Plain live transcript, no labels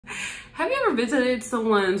Have you ever visited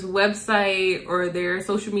someone's website or their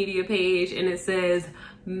social media page and it says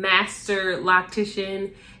Master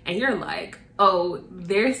Loctician and you're like, oh,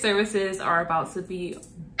 their services are about to be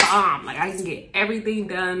bomb. Like, I can get everything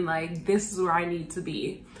done. Like, this is where I need to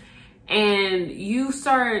be. And you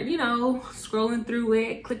start, you know, scrolling through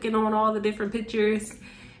it, clicking on all the different pictures,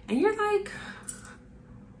 and you're like,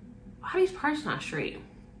 why are these parts not straight?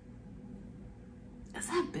 Is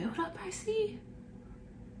that buildup I see?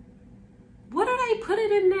 What are they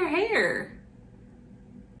putting in their hair?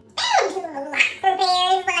 They don't do a lot for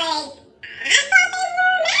bears, like, I thought they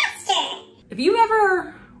were a master. If you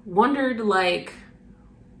ever wondered, like,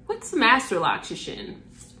 what's a master loctician?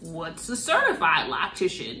 What's a certified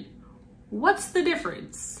loctician? What's the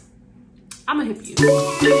difference? I'm gonna hip you.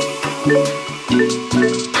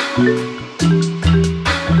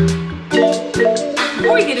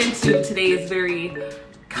 Before we get into today's very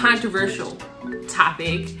controversial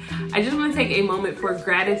topic, I just want to take a moment for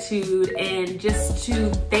gratitude and just to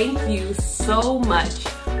thank you so much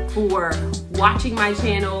for watching my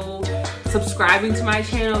channel, subscribing to my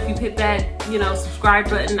channel. If you hit that, you know, subscribe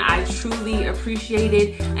button, I truly appreciate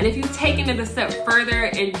it. And if you've taken it a step further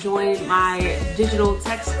and joined my digital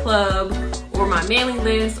text club or my mailing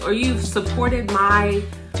list, or you've supported my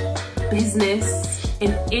business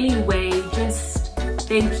in any way, just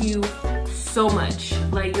thank you so much.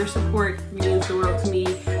 Like, your support means the world to me.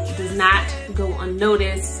 It does not go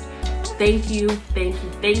unnoticed. Thank you, thank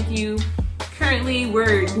you, thank you. Currently,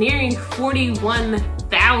 we're nearing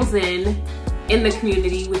 41,000 in the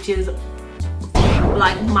community, which is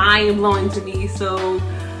like mind-blowing to me. So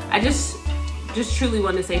I just truly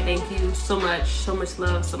want to say thank you so much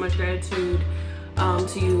love, so much gratitude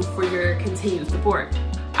to you for your continued support.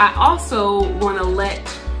 I also want to let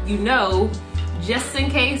you know, just in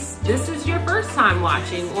case this is your first time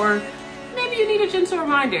watching, or maybe you need a gentle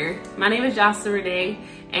reminder, my name is Jocelyn Renee,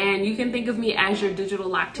 and you can think of me as your digital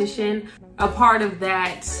loctician. A part of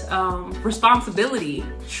that responsibility,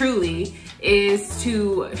 truly, is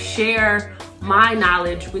to share my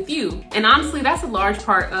knowledge with you. And honestly, that's a large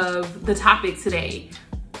part of the topic today.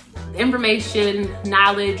 Information,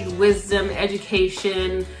 knowledge, wisdom,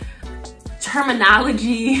 education,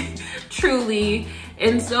 terminology, truly.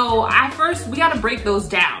 And so we gotta break those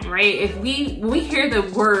down, right? When we hear the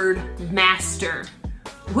word master,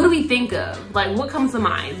 what do we think of? Like, what comes to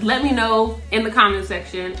mind? Let me know in the comment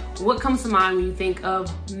section, what comes to mind when you think of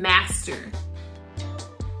master?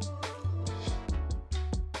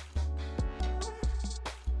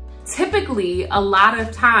 Typically, a lot of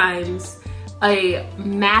times, a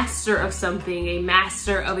master of something, a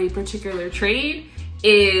master of a particular trade,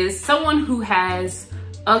 is someone who has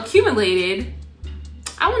accumulated,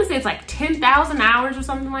 I want to say it's like 10,000 hours or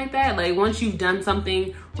something like that. Like, once you've done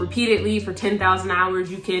something repeatedly for 10,000 hours,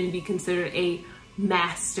 you can be considered a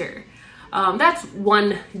master. That's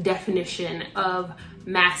one definition of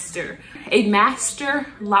master. A master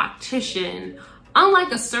loctician,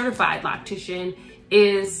 unlike a certified loctician,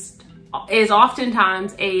 is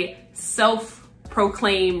oftentimes a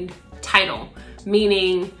self-proclaimed title,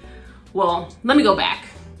 meaning, well, let me go back.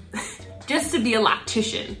 Just to be a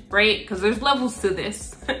loctician, right? Because there's levels to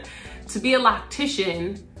this. To be a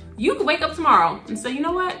loctician, you could wake up tomorrow and say, you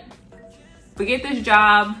know what? Forget this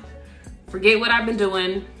job. Forget what I've been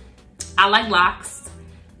doing. I like locks.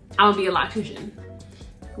 I'm gonna be a loctician.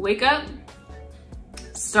 Wake up,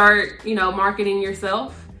 start, you know, marketing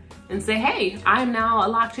yourself and say, hey, I'm now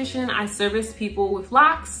a loctician. I service people with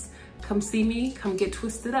locks. Come see me, come get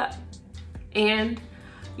twisted up. And,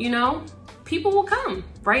 you know, people will come,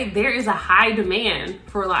 right? There is a high demand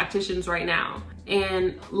for locticians right now.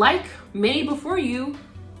 And like many before you,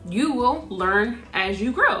 you will learn as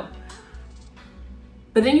you grow.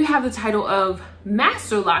 But then you have the title of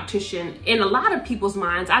master loctician. In a lot of people's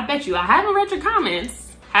minds, I bet you, I haven't read your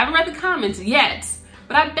comments, haven't read the comments yet,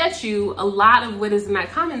 but I bet you a lot of what is in that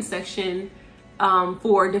comment section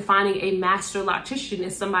for defining a master loctician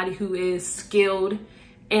is somebody who is skilled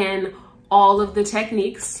in all of the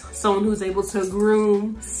techniques, someone who's able to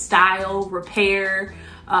groom, style, repair,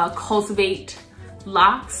 cultivate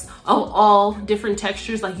locks of all different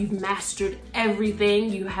textures. Like, you've mastered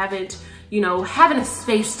everything. You haven't, you know, having a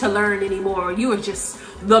space to learn anymore. You are just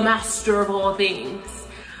the master of all things.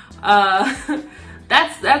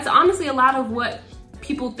 That's honestly a lot of what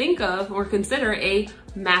people think of or consider a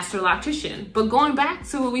master loctician. But going back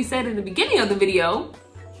to what we said in the beginning of the video,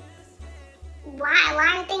 why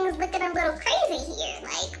are things looking a little crazy here?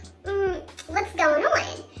 Like, what's going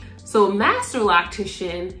on? So a master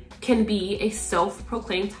loctician can be a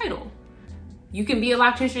self-proclaimed title. You can be a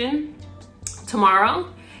loctician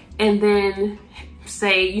tomorrow and then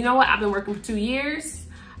say, you know what, I've been working for 2 years.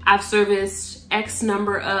 I've serviced X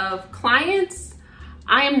number of clients.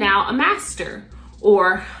 I am now a master.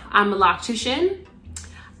 Or I'm a loctician.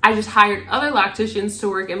 I just hired other locticians to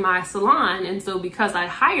work in my salon. And so because I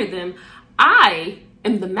hired them, I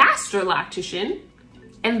am the master loctician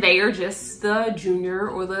and they are just the junior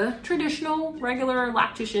or the traditional regular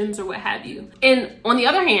locticians or what have you. And on the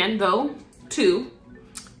other hand though, too,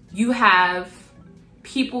 you have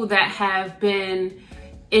people that have been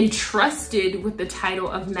entrusted with the title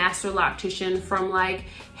of master loctician from like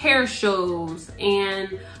hair shows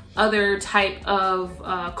and other type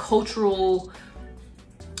of cultural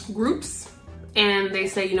groups, and they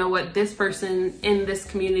say, you know what, this person in this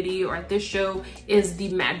community or at this show is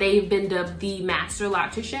they've been dubbed the master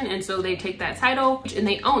loctician, and so they take that title and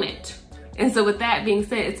they own it. And so with that being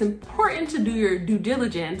said, it's important to do your due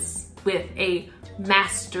diligence with a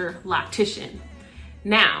master loctician.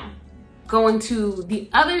 Now, going to the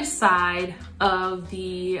other side of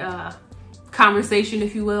the conversation,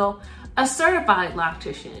 if you will, a certified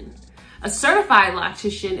loctician. A certified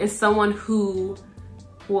loctician is someone who,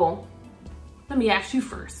 well, let me ask you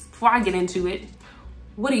first, before I get into it,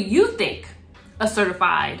 what do you think a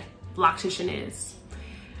certified loctician is?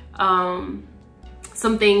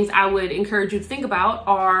 Some things I would encourage you to think about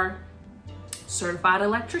are certified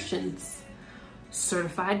electricians,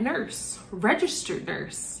 certified nurse, registered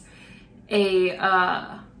nurse,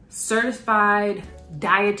 a certified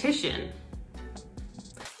dietitian.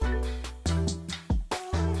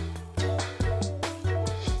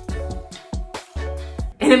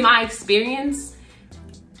 And in my experience,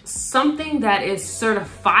 something that is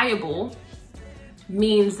certifiable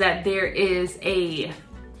means that there is a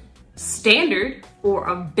standard or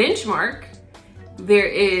a benchmark. There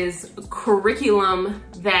is a curriculum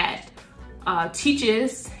that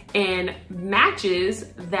teaches and matches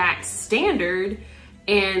that standard,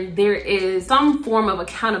 and there is some form of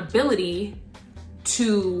accountability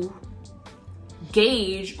to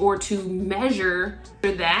gauge or to measure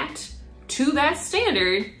that to that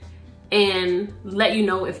standard and let you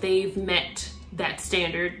know if they've met that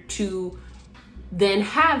standard to then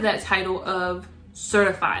have that title of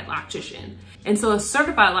certified loctician. And so a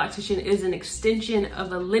certified loctician is an extension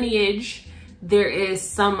of a lineage. There is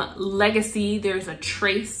some legacy, there's a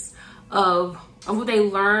trace of what they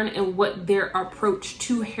learn and what their approach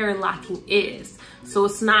to hair locking is. So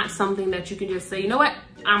it's not something that you can just say, you know what,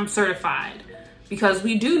 I'm certified. Because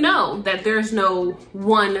we do know that there's no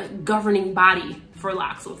one governing body for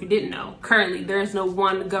locks. So if you didn't know, currently there's no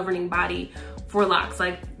one governing body for locks.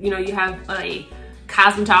 Like, you know, you have a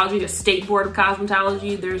cosmetology, a state board of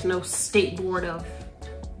cosmetology. There's no state board of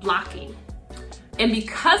locking. And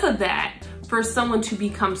because of that, for someone to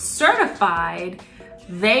become certified,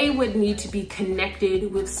 they would need to be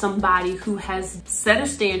connected with somebody who has set a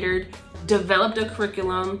standard, developed a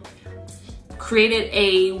curriculum, created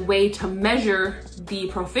a way to measure the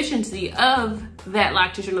proficiency of that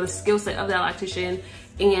loctician or the skill set of that loctician,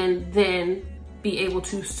 and then be able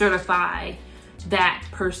to certify that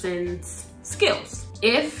person's skills.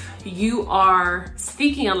 If you are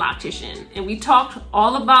seeking a loctician, and we talked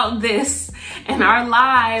all about this in our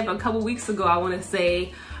live a couple weeks ago, I want to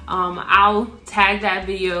say, I'll tag that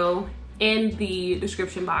video in the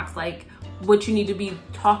description box, like what you need to be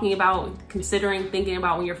talking about, considering, thinking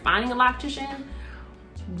about when you're finding a loctician.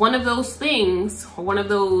 One of those things, or one of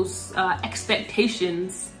those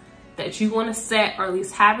expectations that you want to set, or at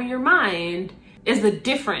least have in your mind, is the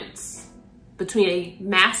difference between a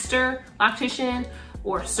master loctician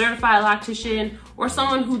or a certified loctician, or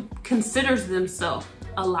someone who considers themselves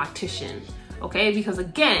a loctician, okay? Because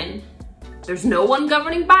again, there's no one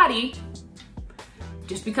governing body.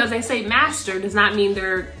 Just because they say master does not mean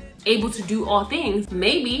they're able to do all things.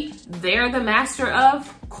 Maybe they're the master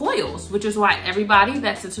of coils, which is why everybody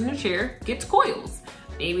that sits in a chair gets coils.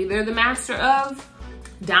 Maybe they're the master of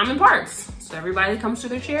diamond parts, so everybody that comes to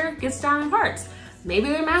their chair gets diamond parts. Maybe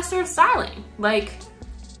they're master of styling. Like,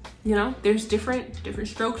 you know, there's different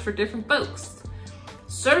strokes for different folks.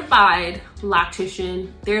 Certified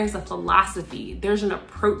loctician, there's a philosophy, there's an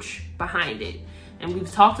approach behind it. And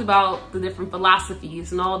we've talked about the different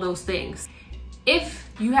philosophies and all those things.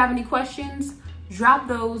 If you have any questions, drop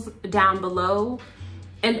those down below.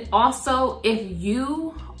 And also, if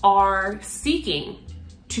you are seeking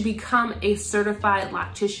to become a certified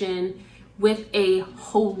loctician with a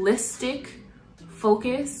holistic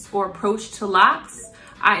focus or approach to locks,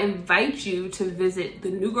 I invite you to visit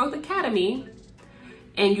the New Growth Academy,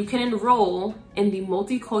 and you can enroll in the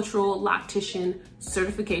Multicultural Loctician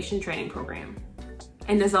Certification Training Program.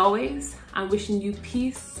 And as always, I'm wishing you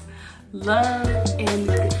peace, love, and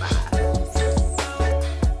goodbye.